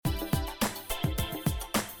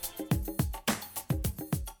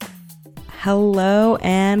Hello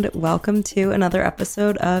and welcome to another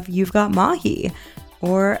episode of You've Got Mahi,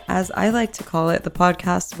 or as I like to call it, the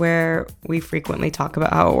podcast where we frequently talk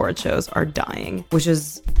about how award shows are dying, which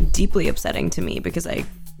is deeply upsetting to me because I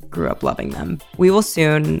grew up loving them. We will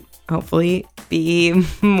soon, hopefully, be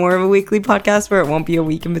more of a weekly podcast where it won't be a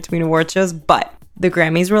week in between award shows, but the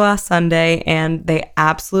Grammys were last Sunday and they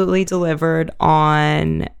absolutely delivered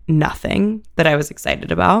on nothing that I was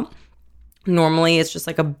excited about. Normally, it's just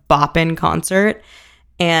like a boppin' concert,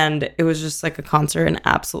 and it was just like a concert and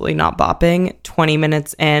absolutely not bopping. 20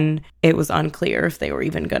 minutes in, it was unclear if they were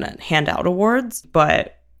even going to hand out awards,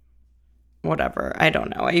 but whatever. I don't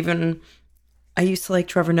know. I used to like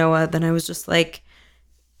Trevor Noah, then I was just like,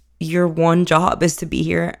 your one job is to be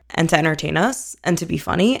here and to entertain us and to be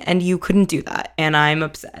funny, and you couldn't do that, and I'm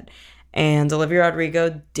upset. And Olivia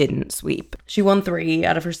Rodrigo didn't sweep. She won 3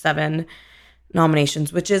 out of her 7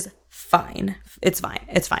 nominations, which is fine. It's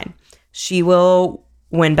fine. She will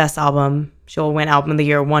win Best Album. She'll win Album of the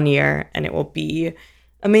Year one year, and it will be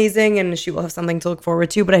amazing, and she will have something to look forward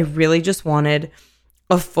to. But I really just wanted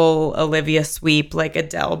a full Olivia sweep, like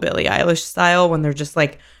Adele, Billie Eilish style, when they're just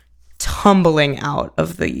like tumbling out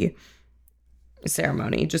of the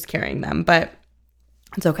ceremony, just carrying them. But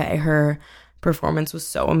it's okay. Her performance was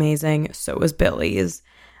so amazing. So was Billie's.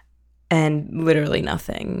 And literally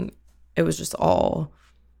nothing. It was just all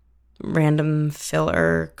random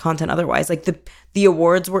filler content otherwise. Like the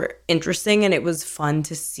awards were interesting and it was fun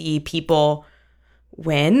to see people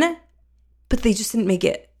win, but they just didn't make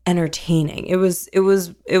it entertaining. It was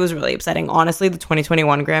really upsetting. Honestly, the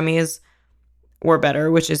 2021 Grammys were better,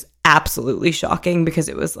 which is absolutely shocking because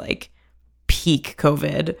it was like peak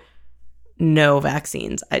COVID, no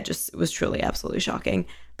vaccines. It was truly absolutely shocking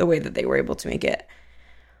the way that they were able to make it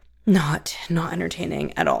not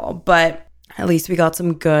entertaining at all. But at least we got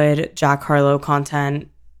some good Jack Harlow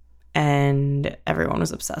content, and everyone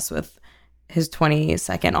was obsessed with his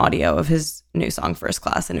 20-second audio of his new song First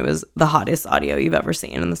Class, and it was the hottest audio you've ever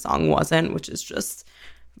seen, and the song wasn't, which is just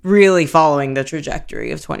really following the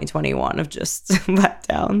trajectory of 2021 of just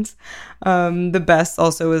letdowns. The best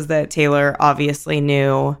also was that Taylor obviously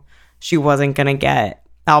knew she wasn't going to get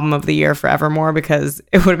Album of the Year for Evermore because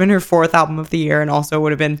it would have been her 4th Album of the Year and also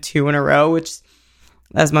would have been 2 in a row, which,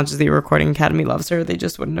 as much as the Recording Academy loves her, they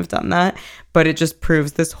just wouldn't have done that. But it just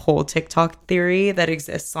proves this whole TikTok theory that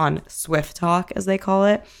exists on Swift Talk, as they call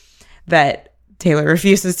it, that Taylor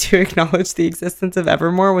refuses to acknowledge the existence of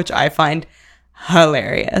Evermore, which I find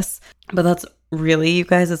hilarious. But that's really, you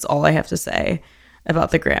guys, that's all I have to say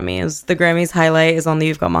about the Grammys. The Grammys highlight is on the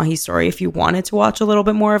You've Got Mahi story if you wanted to watch a little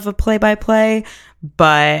bit more of a play-by-play.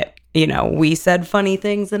 But, you know, we said funny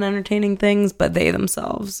things and entertaining things, but they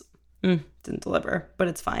themselves didn't deliver. But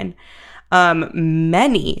it's fine.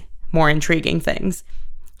 Many more intriguing things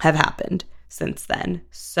have happened since then.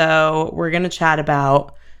 So we're going to chat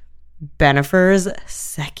about Bennifer's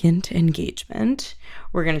second engagement.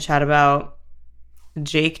 We're going to chat about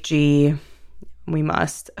Jake G, we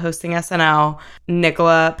must, hosting SNL,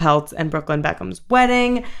 Nicola Peltz and Brooklyn Beckham's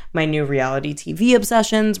wedding, my new reality TV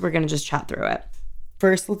obsessions. We're going to just chat through it.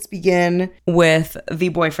 First, let's begin with the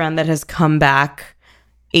boyfriend that has come back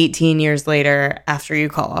 18 years later after you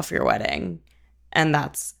call off your wedding, and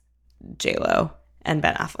that's J-Lo and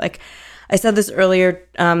Ben Affleck. I said this earlier,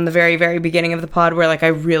 the very, very beginning of the pod, where like I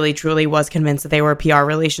really, truly was convinced that they were a PR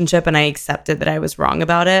relationship, and I accepted that I was wrong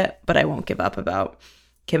about it, but I won't give up about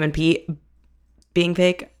Kim and Pete being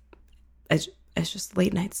fake. It's just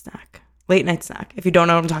late night snack. If you don't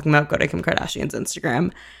know what I'm talking about, go to Kim Kardashian's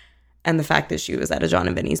Instagram. And the fact that she was at a John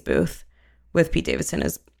and Vinny's booth with Pete Davidson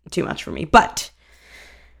is too much for me. But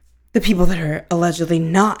the people that are allegedly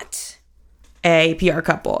not a PR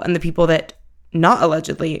couple, and the people that not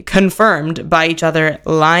allegedly confirmed by each other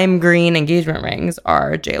lime green engagement rings,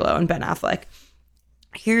 are J-Lo and Ben Affleck.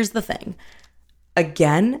 Here's the thing.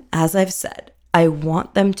 Again, as I've said, I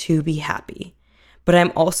want them to be happy. But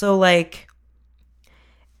I'm also like,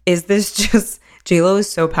 is this just, J-Lo is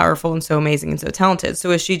so powerful and so amazing and so talented.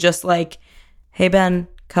 So is she just like, hey, Ben,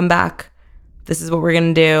 come back. This is what we're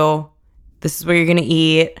going to do. This is what you're going to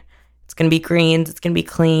eat. It's going to be greens. It's going to be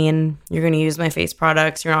clean. You're going to use my face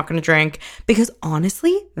products. You're not going to drink. Because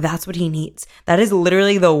honestly, that's what he needs. That is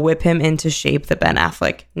literally the whip him into shape that Ben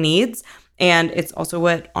Affleck needs. And it's also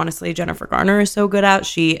what, honestly, Jennifer Garner is so good at.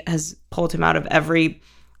 She has pulled him out of every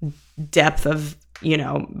depth of, you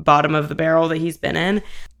know, bottom of the barrel that he's been in.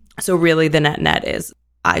 So really the net is,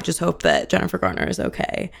 I just hope that Jennifer Garner is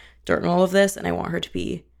okay during all of this, and I want her to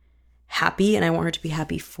be happy, and I want her to be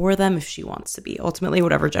happy for them if she wants to be. Ultimately,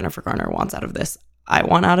 whatever Jennifer Garner wants out of this, I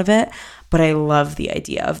want out of it. But I love the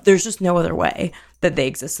idea of there's just no other way that they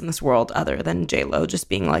exist in this world other than J-Lo just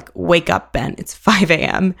being like, wake up, Ben, it's 5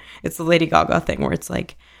 a.m. It's the Lady Gaga thing where it's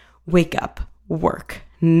like, wake up, work,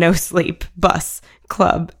 no sleep, bus,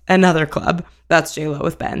 club, another club. That's J-Lo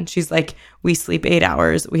with Ben. She's like, we sleep 8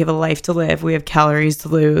 hours. We have a life to live. We have calories to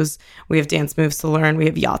lose. We have dance moves to learn. We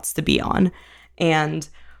have yachts to be on. And,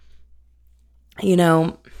 you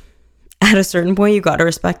know, at a certain point, you got to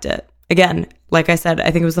respect it. Again, like I said,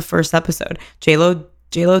 I think it was the first episode.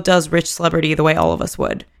 J-Lo does rich celebrity the way all of us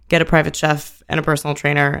would. Get a private chef and a personal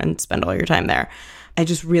trainer and spend all your time there. I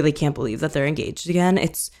just really can't believe that they're engaged again.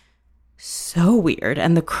 It's so weird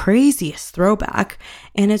and the craziest throwback.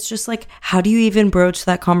 And it's just like, how do you even broach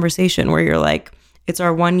that conversation where you're like, it's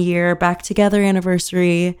our 1 year back together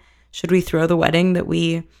anniversary. Should we throw the wedding that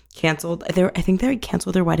we canceled? I think they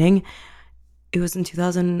canceled their wedding. It was in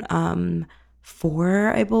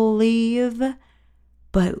 2004, I believe.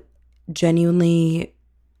 But genuinely,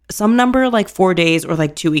 some number like 4 days or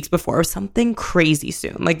like 2 weeks before, something crazy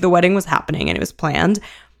soon. Like the wedding was happening and it was planned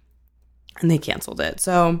and they canceled it.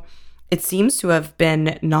 So it seems to have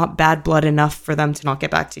been not bad blood enough for them to not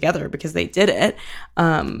get back together because they did it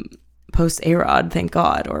post A-Rod, thank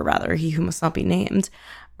God, or rather he who must not be named,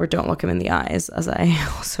 or don't look him in the eyes, as I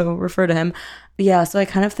also refer to him. Yeah, so I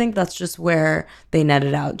kind of think that's just where they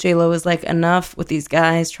netted out. J-Lo was like, enough with these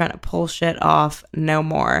guys trying to pull shit off, no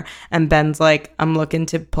more. And Ben's like, I'm looking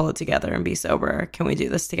to pull it together and be sober. Can we do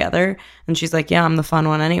this together? And she's like, yeah, I'm the fun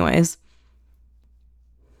one anyways.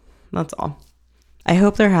 That's all. I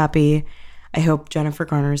hope they're happy. I hope Jennifer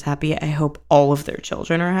Garner is happy. I hope all of their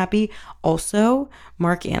children are happy. Also,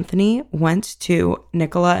 Mark Anthony went to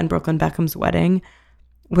Nicola and Brooklyn Beckham's wedding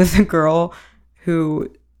with a girl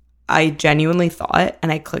who I genuinely thought,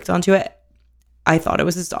 and I clicked onto it, I thought it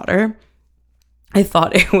was his daughter. I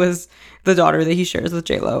thought it was the daughter that he shares with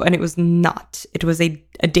J-Lo, and it was not. It was a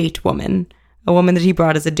date woman, a woman that he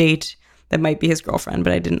brought as a date that might be his girlfriend,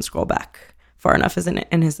 but I didn't scroll back far enough as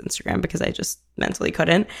in his Instagram because I just mentally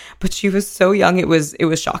couldn't. But she was so young, it was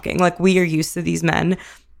shocking. Like, we are used to these men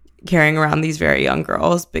carrying around these very young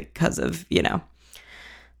girls because of, you know,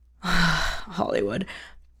 Hollywood.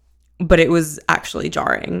 But it was actually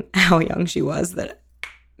jarring how young she was, that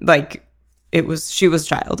like she was a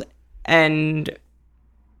child. And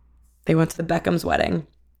they went to the Beckham's wedding,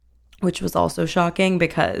 which was also shocking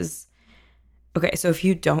because, okay, so if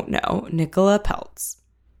you don't know, Nicola Peltz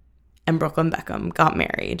and Brooklyn Beckham got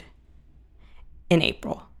married in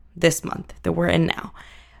April, this month that we're in now.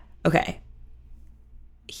 Okay.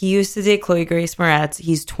 He used to date Chloe Grace Moretz.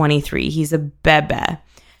 He's 23. He's a bebe.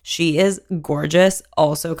 She is gorgeous,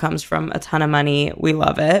 also comes from a ton of money. We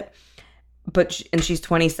love it. And she's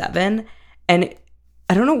 27. And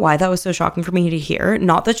I don't know why that was so shocking for me to hear.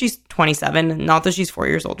 Not that she's 27, not that she's 4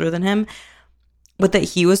 years older than him, but that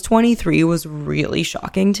he was 23 was really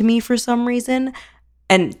shocking to me for some reason.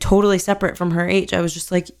 And totally separate from her age. I was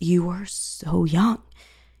just like, you are so young.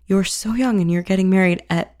 You're so young and you're getting married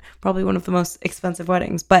at probably one of the most expensive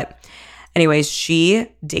weddings. But anyways, she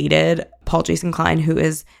dated Paul Jason Klein, who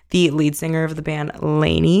is the lead singer of the band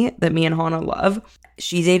Lainey that me and Hannah love.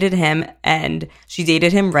 She dated him, and she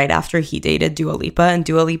dated him right after he dated Dua Lipa, and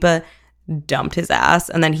Dua Lipa dumped his ass.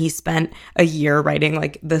 And then he spent a year writing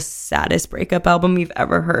like the saddest breakup album you've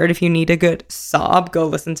ever heard. If you need a good sob, go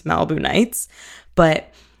listen to Malibu Nights.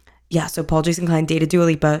 But yeah, so Paul Jason Klein dated Dua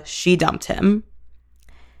Lipa. She dumped him.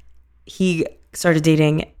 He started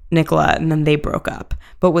dating Nicola, and then they broke up.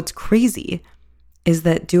 But what's crazy is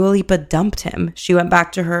that Dua Lipa dumped him. She went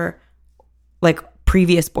back to her like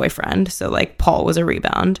previous boyfriend. So like Paul was a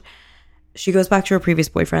rebound. She goes back to her previous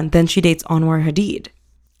boyfriend. Then she dates Anwar Hadid.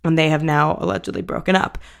 And they have now allegedly broken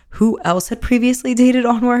up. Who else had previously dated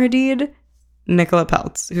Anwar Hadid? Nicola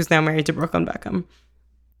Peltz, who's now married to Brooklyn Beckham.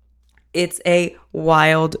 It's a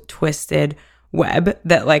wild, twisted web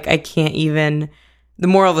that like I can't even... The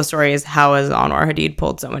moral of the story is, how has Anwar Hadid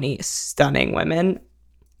pulled so many stunning women?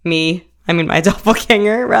 My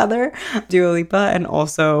doppelganger, rather, Dua Lipa, and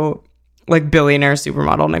also like billionaire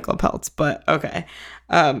supermodel Nicola Peltz. But okay,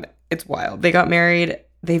 it's wild. They got married.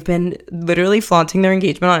 They've been literally flaunting their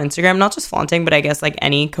engagement on Instagram. Not just flaunting, but I guess like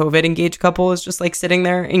any COVID engaged couple is just like sitting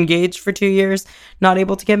there engaged for 2 years, not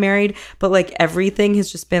able to get married. But like everything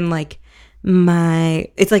has just been like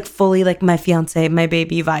it's like fully like my fiance, my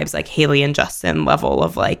baby vibes, like Haley and Justin level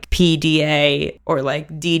of like PDA or like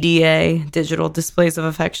DDA, digital displays of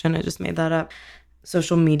affection. I just made that up.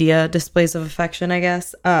 Social media displays of affection, I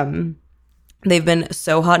guess. They've been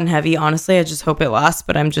so hot and heavy. Honestly, I just hope it lasts,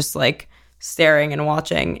 but I'm just like staring and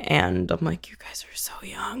watching, and I'm like, you guys are so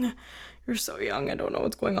young. You're so young. I don't know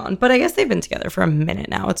what's going on. But I guess they've been together for a minute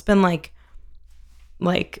now. It's been like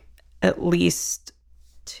at least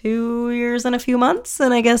 2 years and a few months.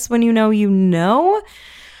 And I guess when you know, you know.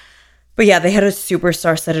 But yeah, they had a super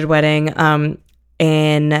star-studded wedding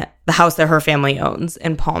in the house that her family owns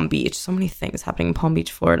in Palm Beach. So many things happening in Palm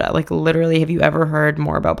Beach, Florida. Like literally, have you ever heard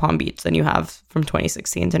more about Palm Beach than you have from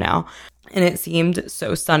 2016 to now? And it seemed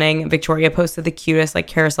so stunning. Victoria posted the cutest like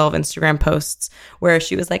carousel of Instagram posts where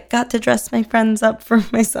she was like, got to dress my friends up for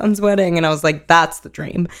my son's wedding. And I was like, that's the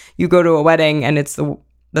dream. You go to a wedding and it's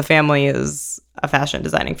the family is a fashion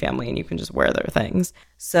designing family and you can just wear their things.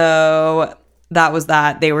 So that was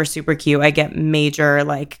that. They were super cute. I get major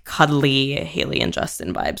like cuddly Haley and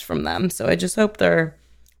Justin vibes from them. So I just hope they're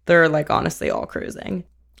like honestly all cruising.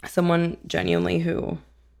 Someone genuinely who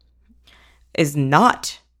is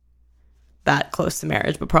not that close to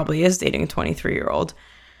marriage, but probably is dating a 23-year-old.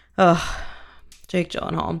 Jake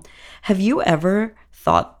Gyllenhaal. Have you ever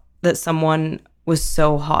thought that someone was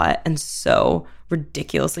so hot and so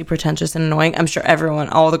ridiculously pretentious and annoying? I'm sure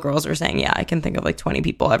all the girls are saying, yeah, I can think of like 20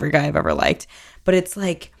 people, every guy I've ever liked. But it's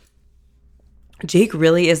like, Jake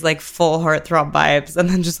really is like full heartthrob vibes and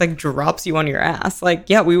then just like drops you on your ass. Like,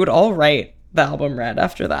 yeah, we would all write the album Red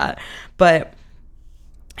after that. But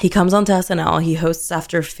he comes onto SNL. He hosts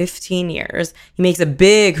after 15 years. He makes a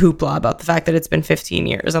big hoopla about the fact that it's been 15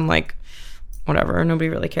 years. I'm like, whatever. Nobody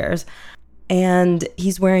really cares. And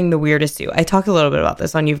he's wearing the weirdest suit. I talked a little bit about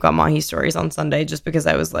this on You've Got Mahi Stories on Sunday just because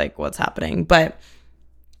I was like, what's happening? But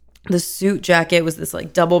the suit jacket was this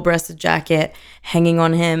like double-breasted jacket hanging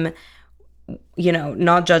on him, you know,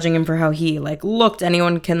 not judging him for how he like looked.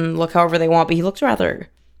 Anyone can look however they want, but he looked rather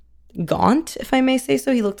gaunt, if I may say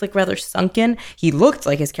so. He looked like rather sunken. He looked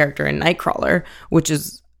like his character in Nightcrawler, which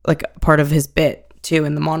is like part of his bit too.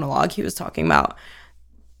 In the monologue, he was talking about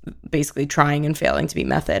basically trying and failing to be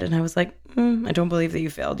method. And I was like, I don't believe that you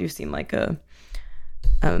failed. You seem like a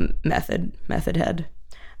method head.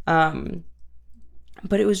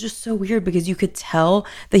 But it was just so weird because you could tell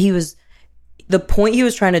that the point he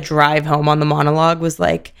was trying to drive home on the monologue was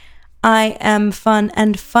like, I am fun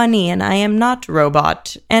and funny and I am not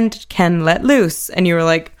robot and can let loose. And you were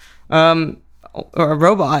like, or a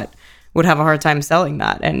robot would have a hard time selling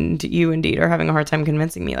that. And you indeed are having a hard time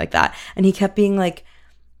convincing me like that. And he kept being like,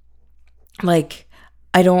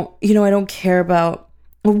 I don't care about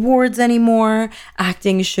awards anymore.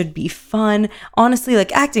 Acting should be fun. Honestly,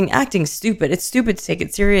 like acting's stupid. It's stupid to take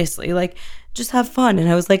it seriously. Like, just have fun. And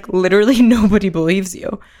I was like, literally nobody believes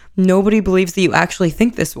you. Nobody believes that you actually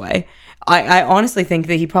think this way. I honestly think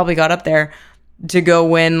that he probably got up there to go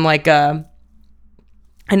win like an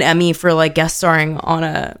Emmy for like guest starring on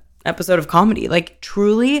a episode of comedy. Like,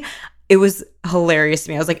 truly, it was hilarious to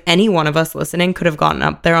me. I was like, any one of us listening could have gotten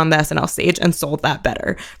up there on the SNL stage and sold that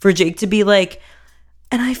better. For Jake to be like,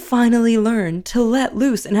 and I finally learned to let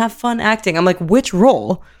loose and have fun acting. I'm like, which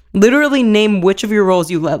role? Literally name which of your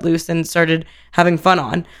roles you let loose and started having fun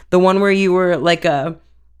on. The one where you were like an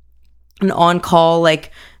on-call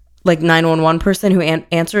like 911 person who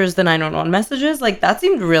answers the 911 messages. Like, that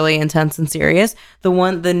seemed really intense and serious.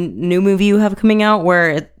 The new movie you have coming out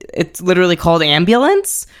where it's literally called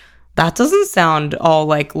Ambulance. That doesn't sound all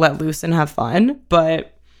like let loose and have fun,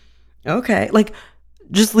 but okay. Like,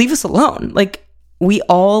 just leave us alone. Like, we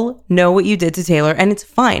all know what you did to Taylor and it's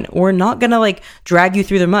fine. We're not gonna like drag you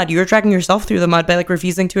through the mud. You're dragging yourself through the mud by like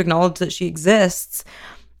refusing to acknowledge that she exists.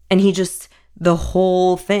 And the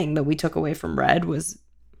whole thing that we took away from Red was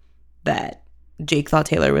that Jake thought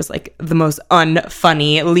Taylor was like the most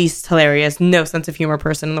unfunny, least hilarious, no sense of humor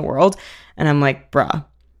person in the world. And I'm like, bruh,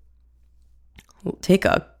 take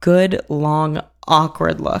a good, long,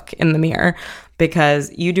 awkward look in the mirror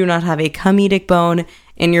because you do not have a comedic bone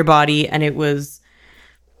in your body. And it was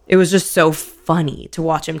just so funny to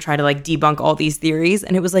watch him try to like debunk all these theories.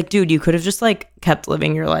 And it was like, dude, you could have just like kept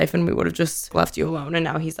living your life and we would have just left you alone. And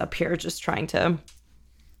now he's up here just trying to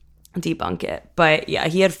debunk it. But yeah,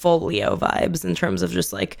 he had full Leo vibes in terms of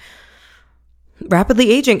just like rapidly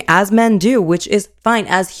aging as men do, which is fine,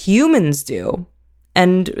 as humans do.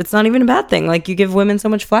 And it's not even a bad thing. Like, you give women so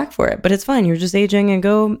much flack for it, but it's fine. You're just aging and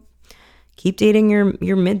go keep dating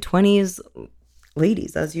your mid-20s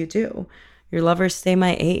ladies as you do. Your lovers stay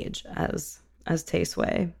my age, as Tay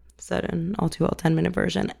Sway said in All Too Well 10-minute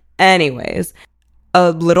version. Anyways,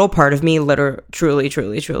 a little part of me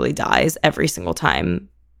truly dies every single time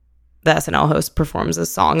the SNL host performs a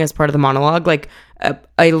song as part of the monologue. Like,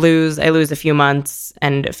 I lose a few months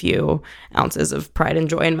and a few ounces of pride and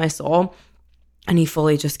joy in my soul. And he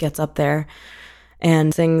fully just gets up there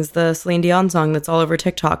and sings the Celine Dion song that's all over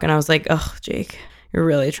TikTok. And I was like, oh, Jake, you're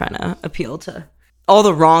really trying to appeal to all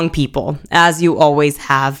the wrong people, as you always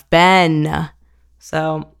have been.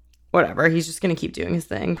 So whatever. He's just going to keep doing his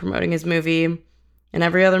thing, promoting his movie and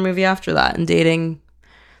every other movie after that and dating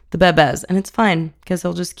the bebes. And it's fine because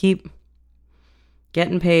he'll just keep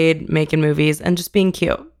getting paid, making movies, and just being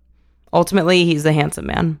cute. Ultimately, he's a handsome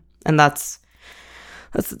man. And that's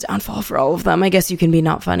the downfall for all of them. I guess you can be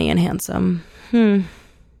not funny and handsome.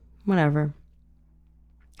 Whatever.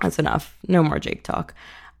 That's enough. No more Jake talk.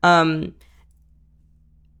 Britney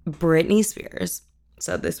Spears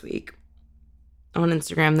said this week on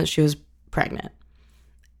Instagram that she was pregnant.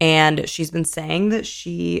 And she's been saying that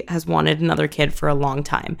she has wanted another kid for a long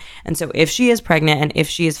time. And so if she is pregnant and if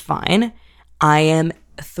she is fine, I am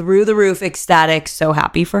through the roof ecstatic, so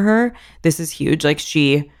happy for her. This is huge. Like,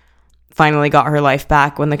 she finally got her life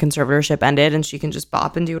back when the conservatorship ended and she can just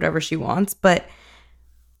bop and do whatever she wants. But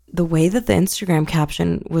the way that the Instagram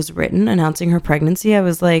caption was written announcing her pregnancy, I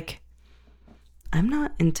was like, I'm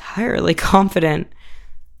not entirely confident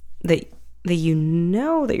that you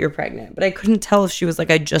know that you're pregnant. But I couldn't tell if she was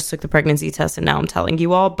like, I just took the pregnancy test and now I'm telling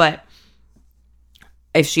you all. But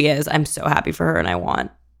if she is, I'm so happy for her and I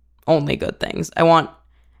want only good things. I want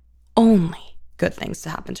only good things to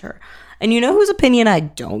happen to her. And you know whose opinion I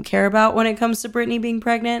don't care about when it comes to Britney being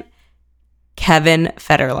pregnant? Kevin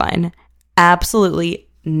Federline. Absolutely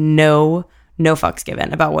no fucks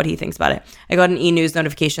given about what he thinks about it. I got an e-news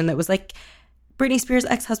notification that was like, Britney Spears'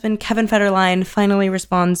 ex-husband Kevin Federline finally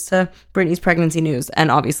responds to Britney's pregnancy news. And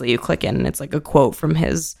obviously you click in and it's like a quote from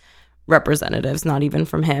his representatives, not even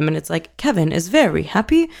from him. And it's like, Kevin is very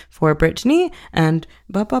happy for Britney and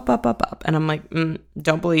bop. And I'm like,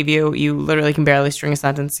 don't believe you. You literally can barely string a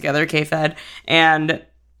sentence together, K-Fed. And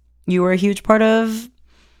you were a huge part of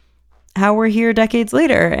how we're here decades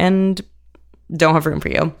later and don't have room for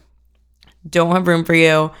you. Don't have room for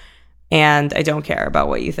you. And I don't care about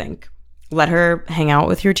what you think. Let her hang out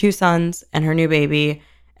with your 2 sons and her new baby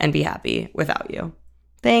and be happy without you.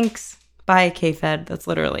 Thanks. Bye, K-Fed. That's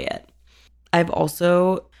literally it. I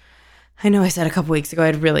know I said a couple weeks ago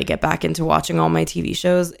I'd really get back into watching all my TV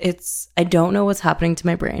shows. I don't know what's happening to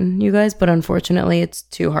my brain, you guys, but unfortunately it's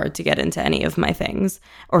too hard to get into any of my things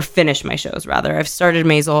or finish my shows, rather. I've started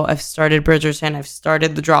Maisel, I've started Bridgerton, I've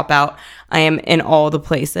started The Dropout. I am in all the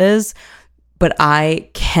places, but I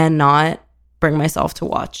cannot bring myself to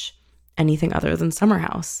watch anything other than Summer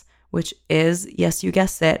House, which is, yes, you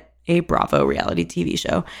guessed it, a Bravo reality TV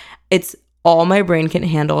show. It's all my brain can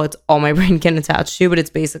handle. It's all my brain can attach to, but it's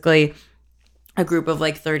basically a group of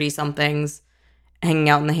like 30-somethings hanging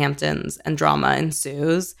out in the Hamptons and drama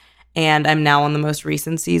ensues. And I'm now on the most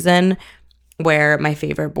recent season where my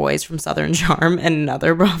favorite boys from Southern Charm and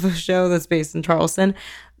another Bravo show that's based in Charleston,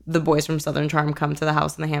 the boys from Southern Charm come to the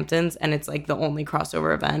house in the Hamptons, and it's like the only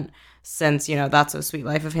crossover event since, That's So Sweet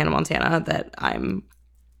Life of Hannah Montana that I'm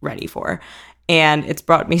ready for. And it's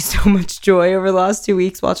brought me so much joy over the last 2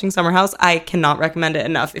 weeks watching Summer House. I cannot recommend it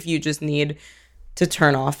enough if you just need to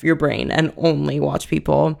turn off your brain and only watch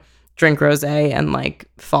people drink rosé and like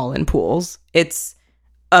fall in pools. It's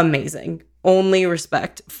amazing. Only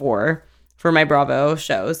respect for my Bravo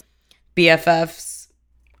shows. BFFs,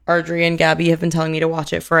 Audrey and Gabby have been telling me to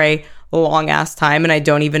watch it for a long ass time, and I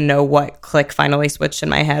don't even know what click finally switched in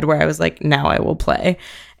my head where I was like, now I will play.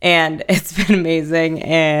 And it's been amazing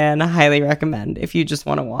and I highly recommend if you just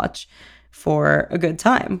want to watch for a good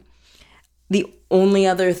time. The only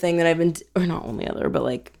other thing that I've been, or not only other, but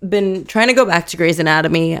like been trying to go back to Grey's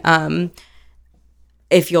Anatomy.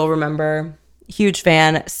 If you'll remember, huge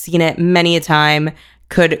fan, seen it many a time,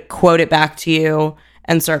 could quote it back to you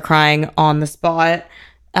and start crying on the spot,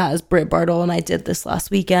 as Britt Bartle and I did this last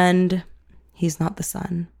weekend. He's not the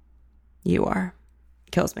son. You are.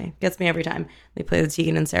 Kills me. Gets me every time. They play the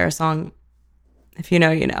Tegan and Sarah song. If you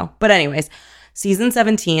know, you know. But anyways, season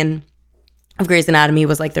 17 of Grey's Anatomy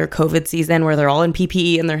was like their COVID season where they're all in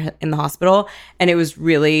PPE and they're in the hospital. And it was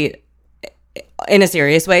really, in a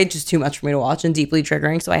serious way, just too much for me to watch and deeply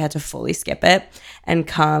triggering. So I had to fully skip it and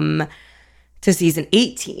come to season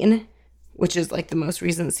 18, which is like the most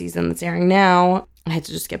recent season that's airing now. I had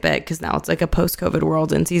to just skip it because now it's like a post-COVID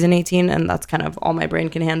world in season 18, and that's kind of all my brain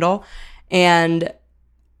can handle. And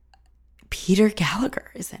Peter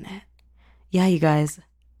Gallagher is in it. Yeah, you guys.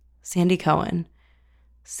 Sandy Cohen.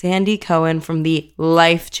 Sandy Cohen from the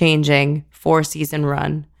life-changing 4-season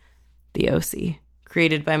run, The OC,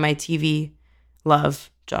 created by my TV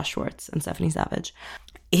love, Josh Schwartz and Stephanie Savage.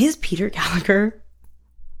 Is Peter Gallagher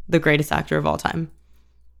the greatest actor of all time?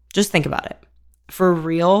 Just think about it. For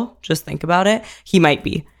real, just think about it. He might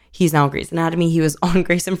be. He's now on Grey's Anatomy. He was on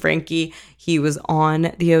Grace and Frankie. He was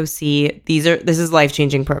on The OC. This is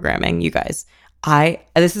life-changing programming, you guys.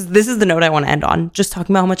 This is the note I want to end on, just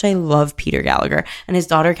talking about how much I love Peter Gallagher. And his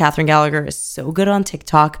daughter, Catherine Gallagher, is so good on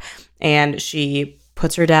TikTok, and she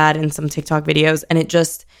puts her dad in some TikTok videos, and it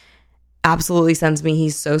just absolutely sends me.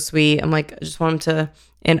 He's so sweet. I'm like, I just want him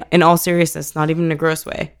to, in all seriousness, not even in a gross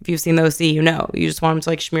way. If you've seen the OC, you know, you just want him to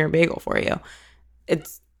like schmear a bagel for you.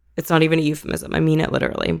 It's not even a euphemism. I mean it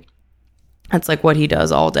literally. That's like what he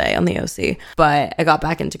does all day on the OC. But I got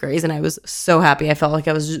back into Grey's and I was so happy. I felt like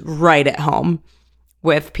I was just right at home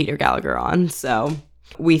with Peter Gallagher on. So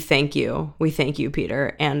we thank you. We thank you,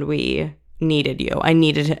 Peter. And we needed you. I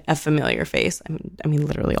needed a familiar face. I mean,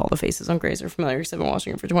 literally all the faces on Grey's are familiar because I've been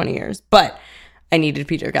watching it for 20 years. But I needed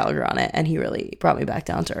Peter Gallagher on it. And he really brought me back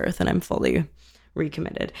down to earth. And I'm fully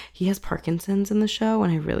recommitted. He has Parkinson's in the show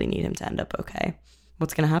and I really need him to end up okay.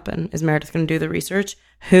 What's going to happen? Is Meredith going to do the research?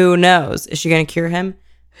 Who knows? Is she going to cure him?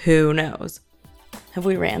 Who knows? Have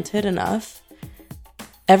we ranted enough?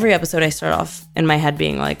 Every episode I start off in my head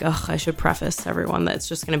being like, ugh, I should preface everyone that it's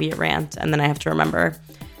just going to be a rant. And then I have to remember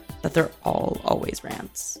that they're all always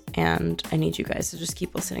rants. And I need you guys to just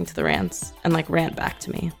keep listening to the rants and like rant back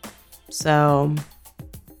to me. So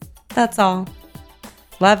that's all.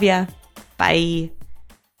 Love ya. Bye.